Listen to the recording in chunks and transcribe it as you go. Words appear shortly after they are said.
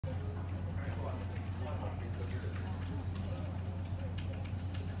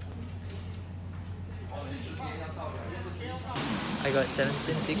I got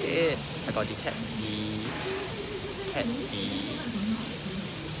 17 ticket. I got the Cat B,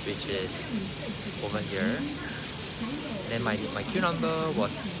 which is over here. Then my queue number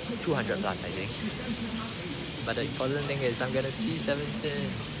was 200 plus, I think. But the important thing is I'm gonna see 17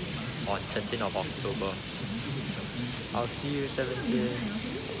 on 13th of October. I'll see you 17.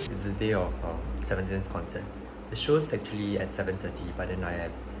 It's the day of 17th concert. The show is actually at 7:30, but then I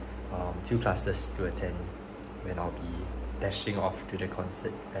have 2 classes to attend when I'll be dashing off to the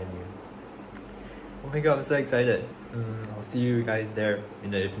concert venue. Oh my god, I'm so excited. I'll see you guys there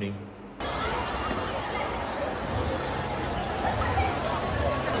in the evening.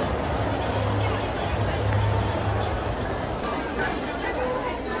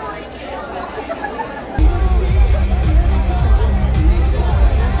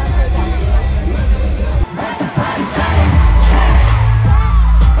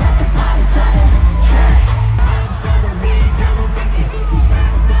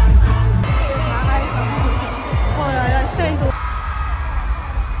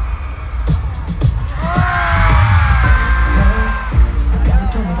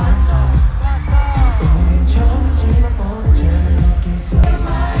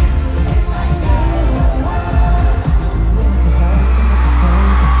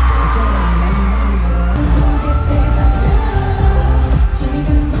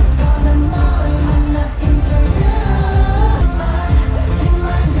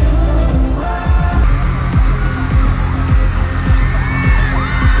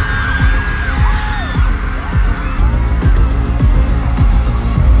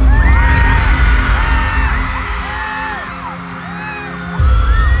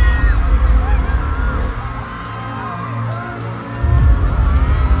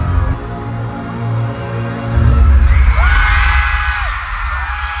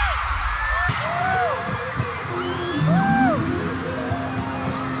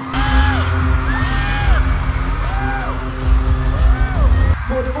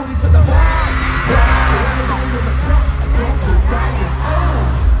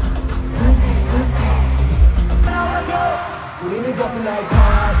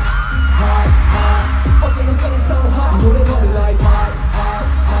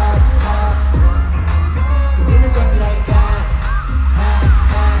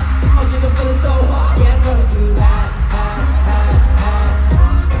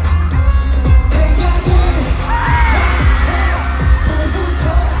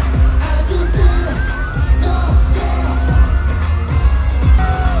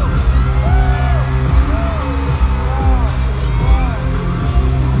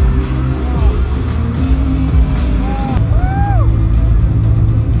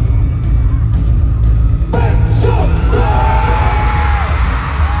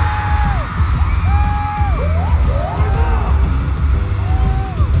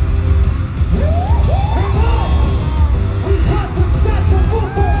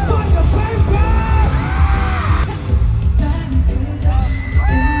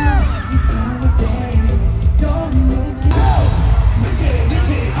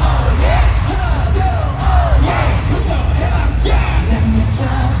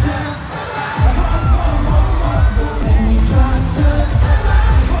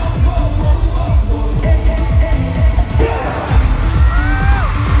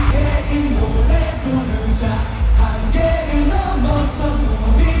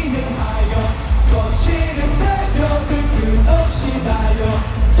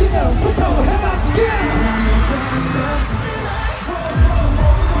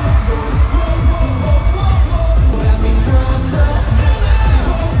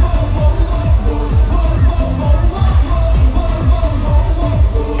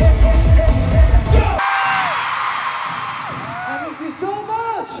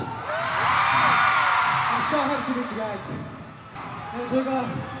 저희가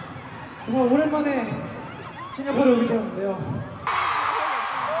정말 오랜만에 싱가포르에 오게 되었는데요.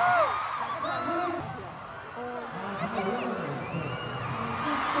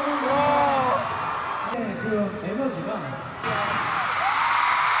 네, 그 에너지가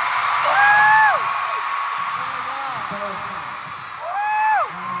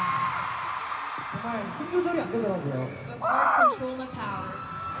정말 힘 조절이 안 되더라고요. It's hard to control my power.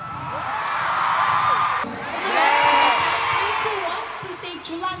 3, 2, 1, please say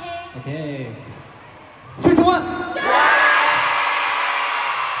줄랑해. 오케이. 3, 2, 1!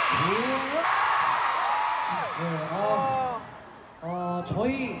 네,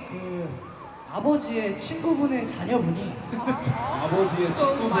 저희 그 아버지의 친구분의 자녀분이 아버지의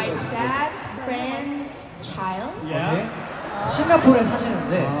So my 친구분의 dad's friend's child. 네, 싱가포르에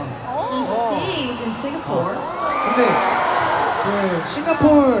사시는데 He stays in Singapore. 근데 그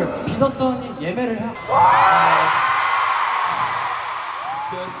싱가포르 비더선이 예매를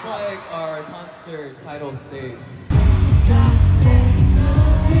Just like our concert title says.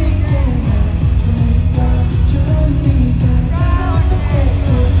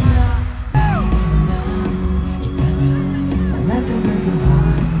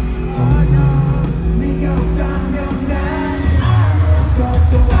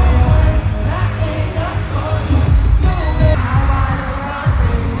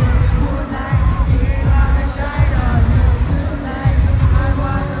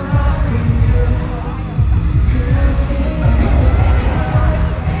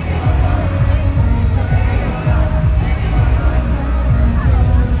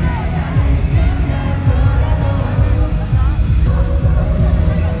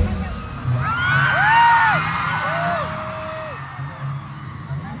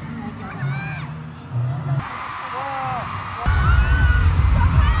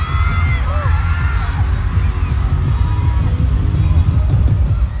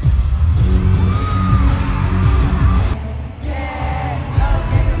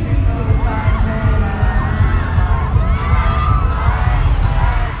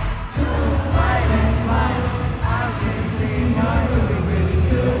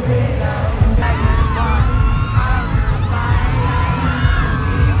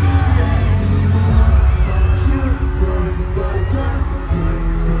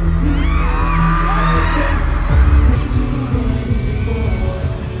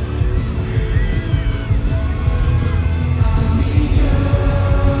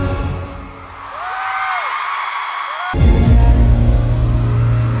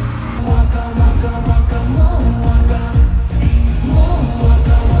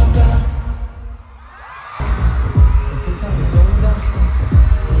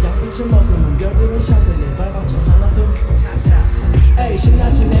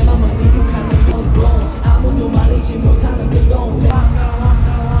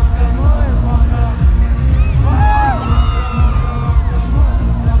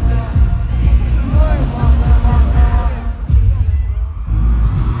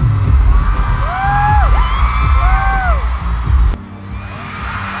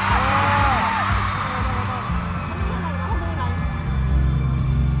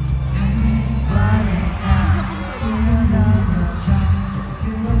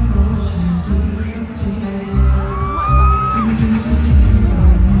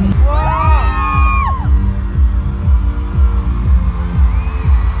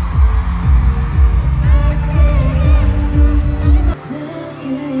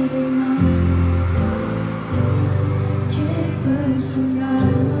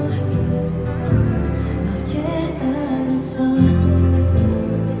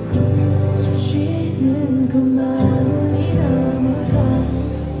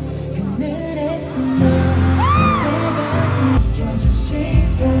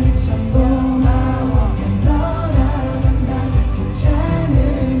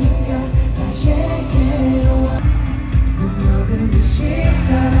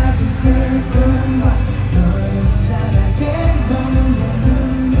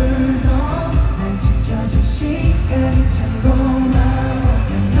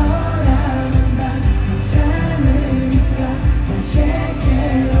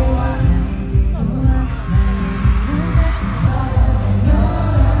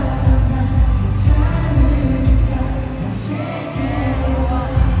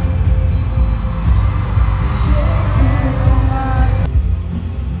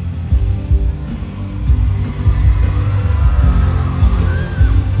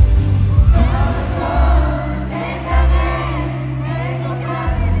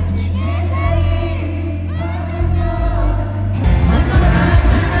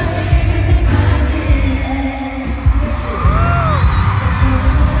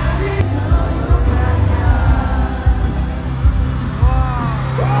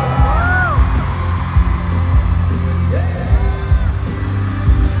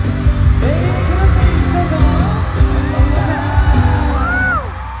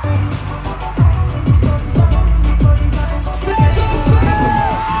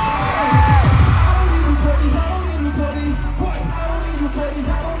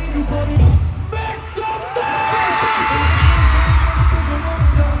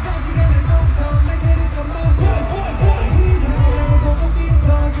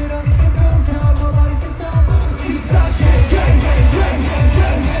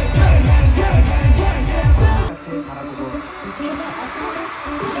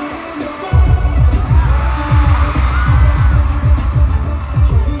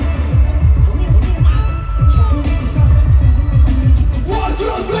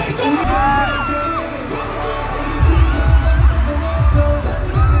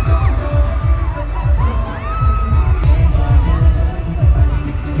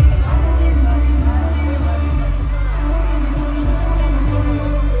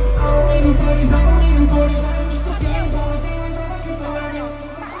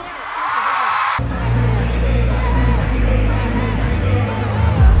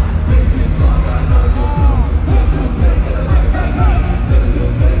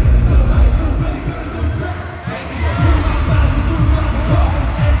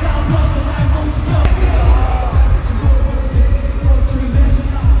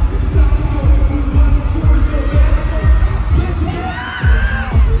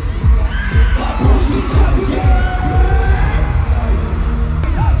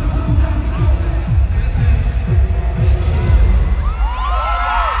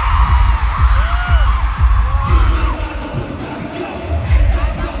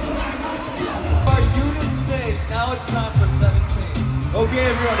 Okay,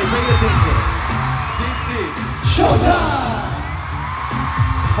 everybody, pay attention. Deep, deep. Showtime!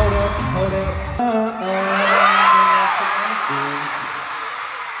 Hold up, hold up.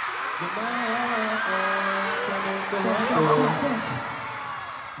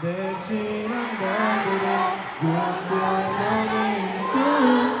 내 지난 날들의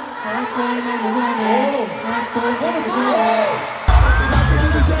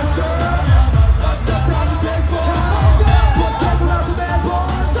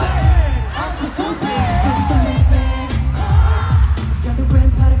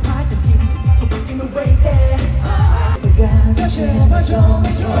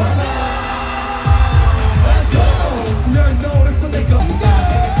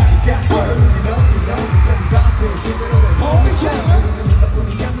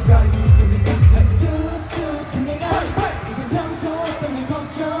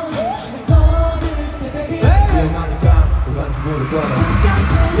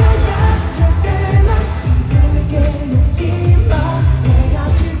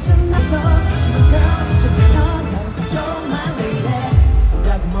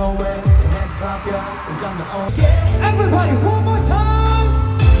Everybody, one more time!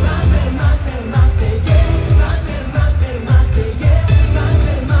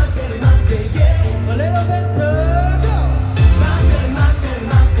 A little faster, go!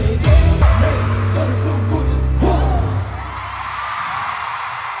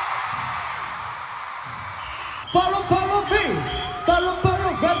 Follow me! Follow,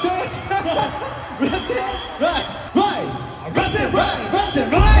 right there! Right there, right! Right there,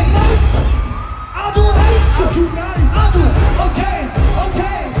 right! Nice! 아주 nice! 아주 okay!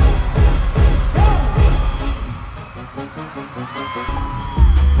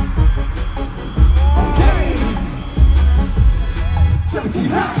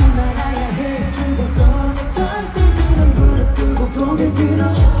 하지 말아야 해 주변선에 설 때 그런 무릎 꿇고 고개 들어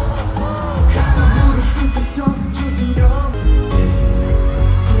가만 무릎 꿇고 손 조진력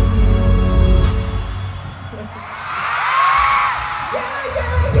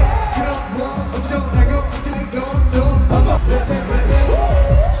그럼 어쩌다가 어떻게 또 반복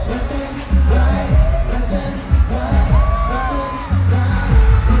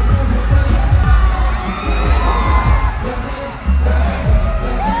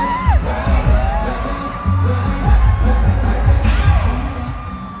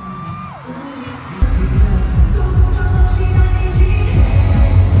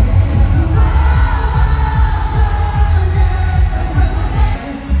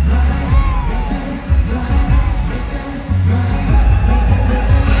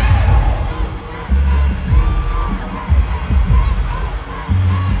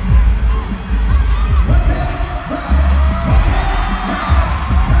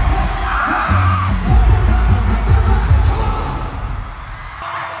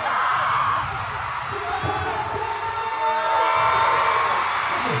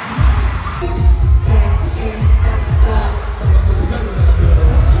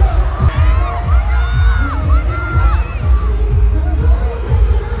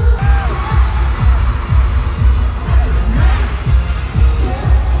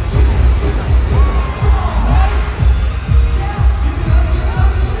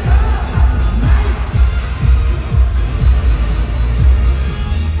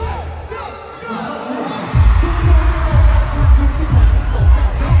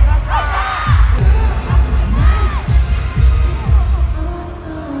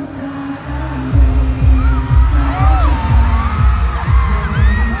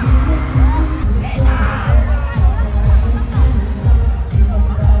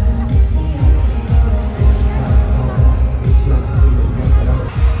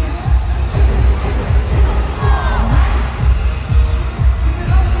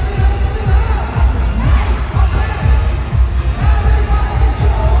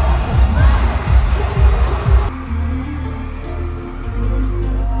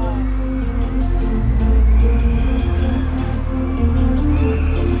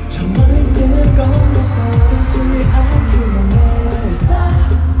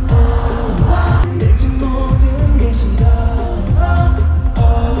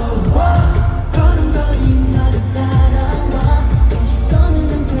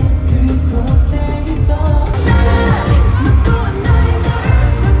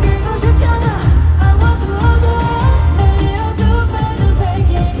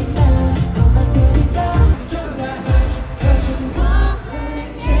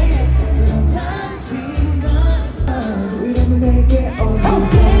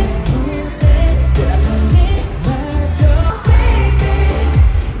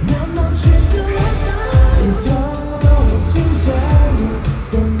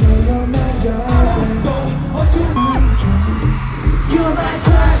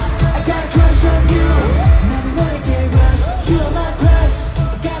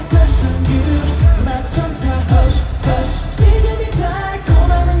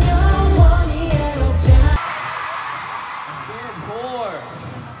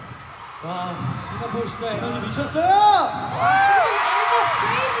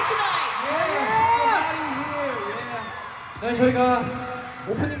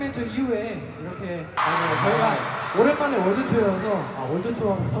오프닝 멘트 이후에 이렇게 저희가 오랜만에 월드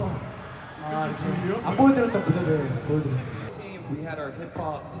투어라서 안 보여드렸던 무대를 보여드렸습니다. We had our hip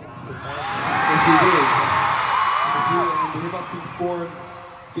hop team perform. Yes, we did. Yes, we did. And the hip hop team formed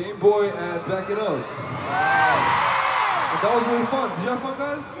Game Boy and Back It Up. And that was really fun. Did you have fun,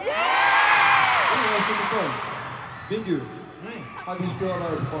 guys? Yeah! That was super fun. Mingyu, how did you feel about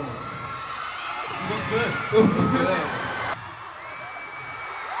our performance? It was good. It was good.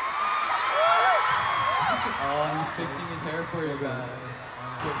 Oh, he's fixing his hair for you guys.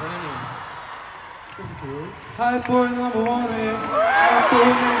 Okay, Brandon. 하이볼 넘버 원에 하이볼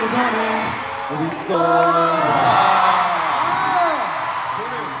넘버 전에 우리 거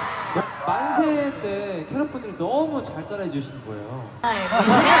만세 때 캐럿분들이 너무 잘 따라해 주시는 거예요.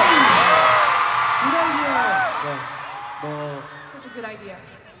 good idea. 네. 뭐 Such a good idea.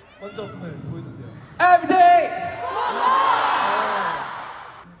 먼저 보여주세요. Everyday.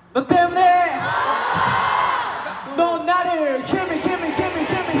 너 때문에 너 나를 힘이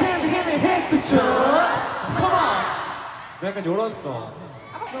hit the job. Come on. 약간 요런 거.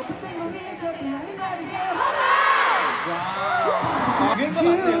 유행 것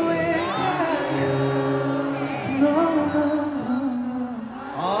같아요.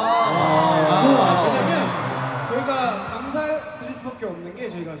 그거 아시려면 저희가 감사드릴 수밖에 없는 게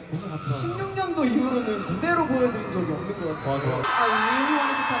저희가 16년도 이후로는 무대로 보여드린 적이 없는 것 같아요. I really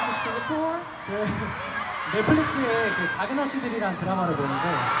wanted to come to Singapore. 넷플릭스의 그 작은 아씨들이라는 드라마를 보는데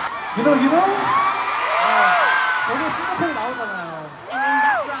you know? 거기에 싱가포르 나오잖아요. And in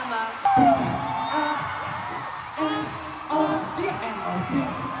that drama,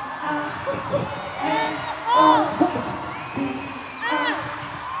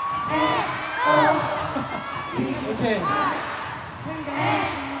 오케이.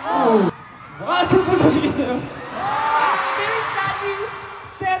 와 슬픈 소식 있어요. very sad news.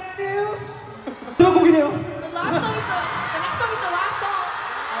 Sad news. 어떤 곡이래요? The next song is the last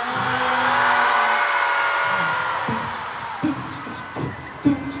song.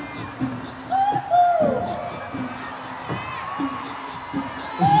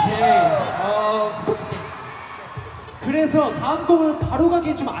 그래서 다음 곡을 바로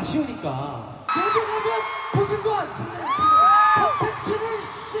가기엔 좀 아쉬우니까 예능하면 보승관 콘텐츠를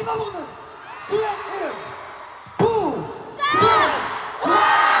씹어먹는 그의 이름 부승관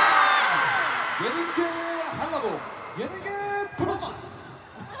예능계 한라봉. 예능의 프로듀스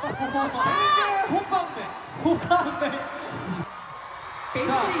예능의 호빵매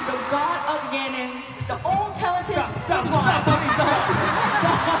Basically, the god of Yenin, the all talented Singwan.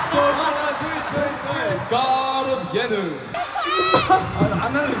 God of 예능.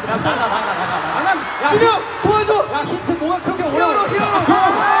 안 할래 나가 진영 도와줘 야 힌트 뭐가 그렇게 어려워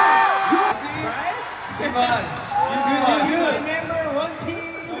승관. Remember one team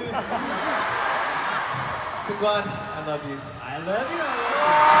승관, I love you. I love you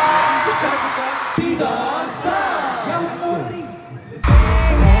Be the sun 양머리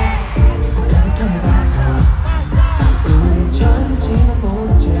우리 전지는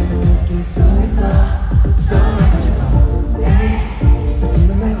못지는 느낄 수 있어 떠나고 싶어 지금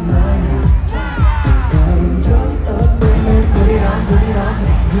내가 말야 다른 적 없는 put it on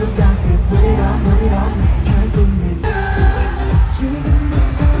You got this put it on 결국 내 지금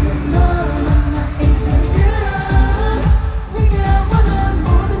너를 만나 interview 네가 원하는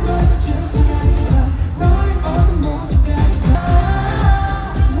모든 걸 줄 수가 있어 너의 모든 모습까지 다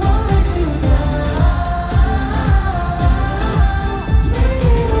원할 수가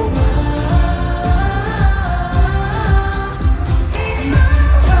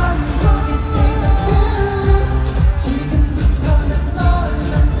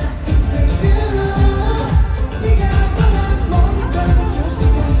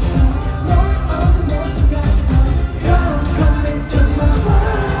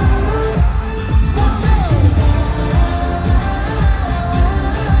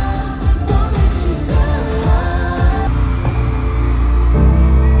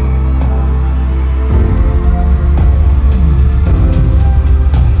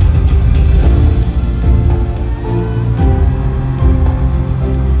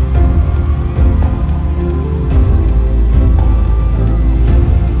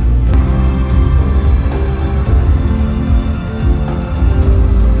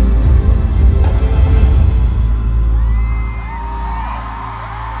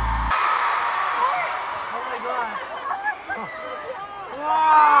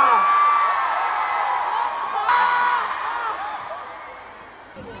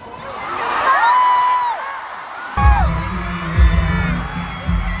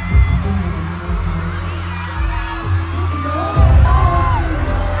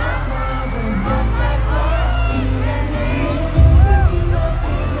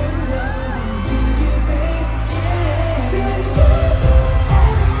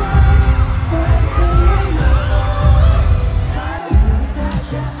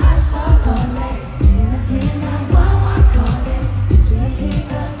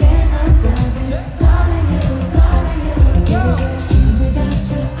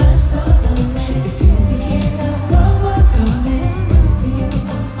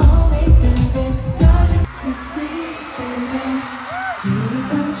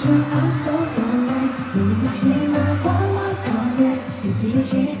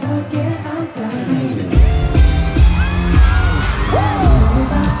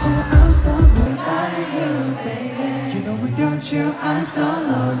you, I'm so lonely. You know without you, I'm so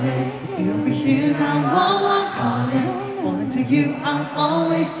lonely. You'll be here now, one calling. Wanna take you, I'm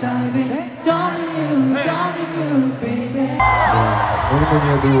always diving. Darling you, baby. 뭐니 뭐니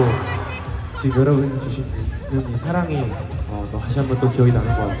해도 지금 여러분이 주신 이 사랑이 또 다시 한번 또 기억이 나는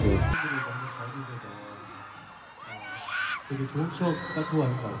것 같아요. 되게 좋은 추억 쌓고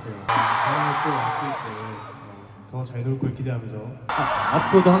가는 것 같아요. 다음에 또 왔을 때 더 잘 놀 걸 기대하면서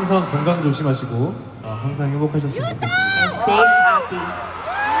앞으로도 항상 건강 조심하시고 항상 행복하셨으면 좋겠습니다. And stay happy.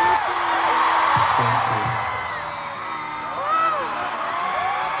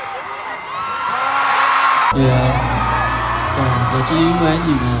 Yeah. 也正因为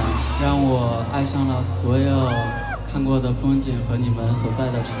你们，让我爱上了所有看过的风景和你们所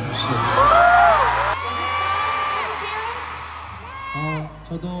在的城市。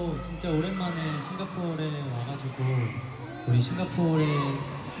 저도 진짜 오랜만에 싱가포르에 와가지고 우리 싱가포르에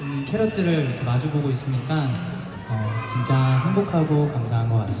있는 캐럿들을 이렇게 마주보고 있으니까 진짜 행복하고 감사한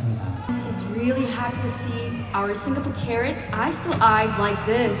것 같습니다. It's really happy to see our Singapore carrots eyes to eyes like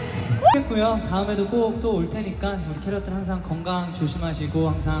this. 했고요. 다음에도 꼭 또 올 테니까 우리 캐럿들 항상 건강 조심하시고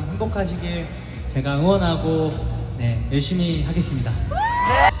항상 행복하시길 제가 응원하고 열심히 하겠습니다.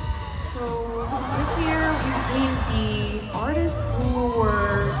 So this year we became the artists who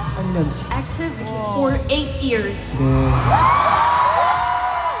were active for 8 years.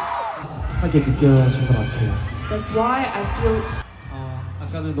 하게 느껴진 것 같아요. That's why I feel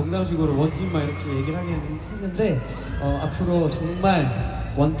아까는 농담식으로 원팀만 이렇게 얘기를 하긴 했는데 앞으로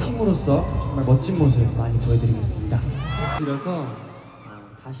정말 원팀으로서 정말 멋진 모습 많이 보여드리겠습니다. 그래서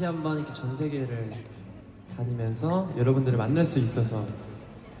다시 한번 이렇게 전 세계를 다니면서 여러분들을 만날 수 있어서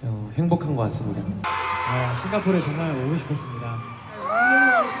행복한 것 같습니다. 싱가포르에 정말 오고 싶었습니다.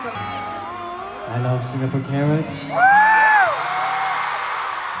 I love Singapore carrots.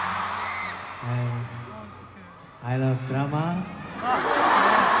 I love drama.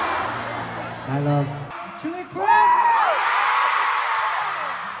 I love chili crab.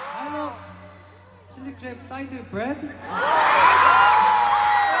 I love chili crab side bread.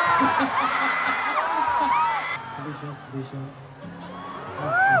 delicious.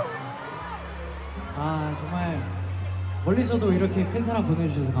 정말 멀리서도 이렇게 큰 사랑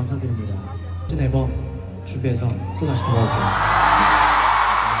보내주셔서 감사드립니다. 시즌 앨범 준비해서 또 다시 돌아올게요.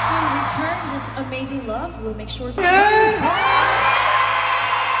 to return this amazing love. We'll make sure to.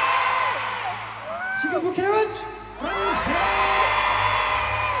 Singapore carrots.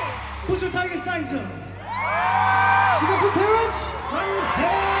 What's your target size? Singapore carrots.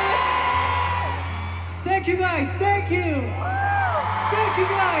 Thank you guys. Thank you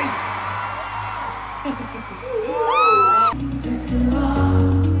guys.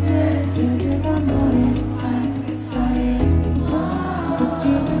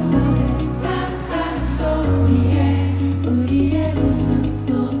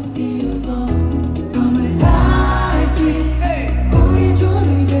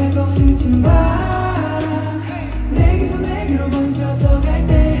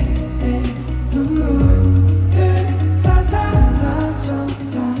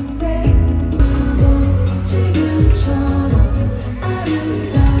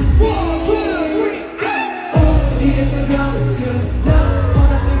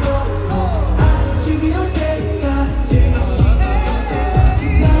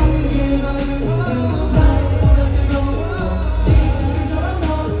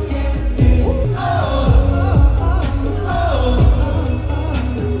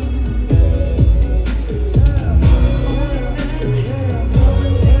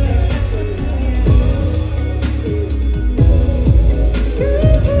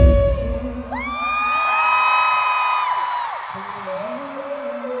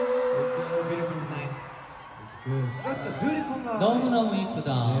 너무너무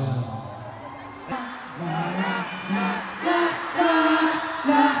이쁘다.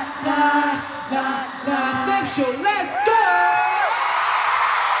 Snapshot, let's go!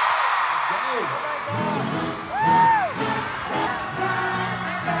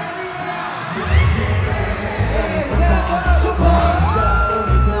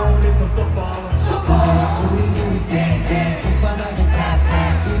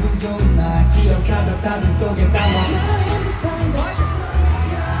 사진 속에 담아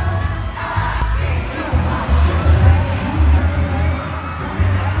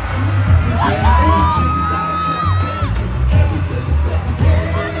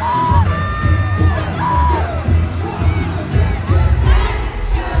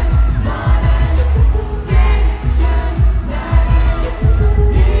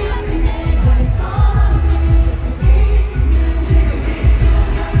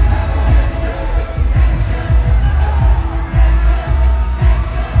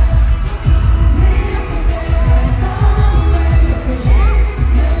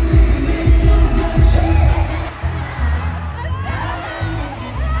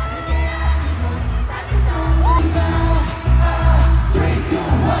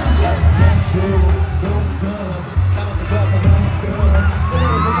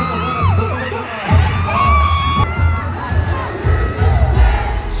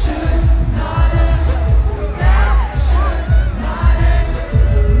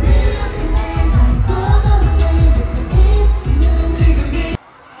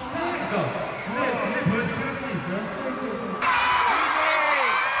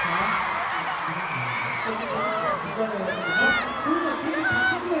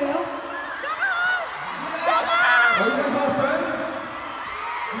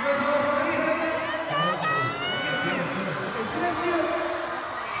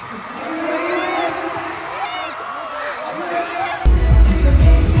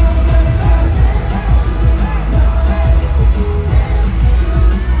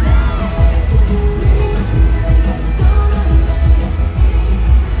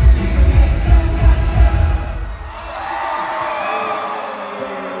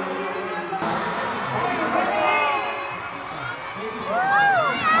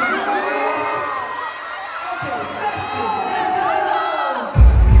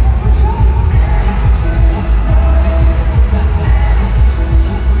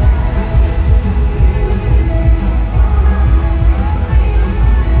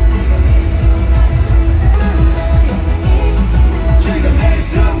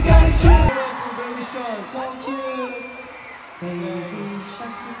So cute. Baby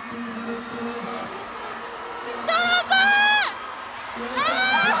shark.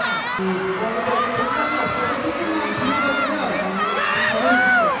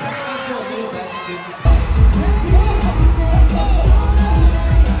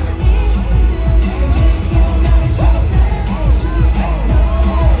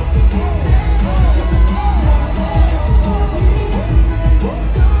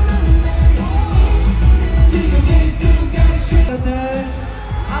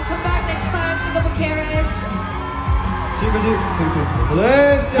 I'll come back next time, Singapore Carrots. 지금까지 세븐틴이었습니다. 네,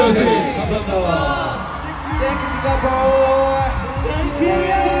 감사합니다.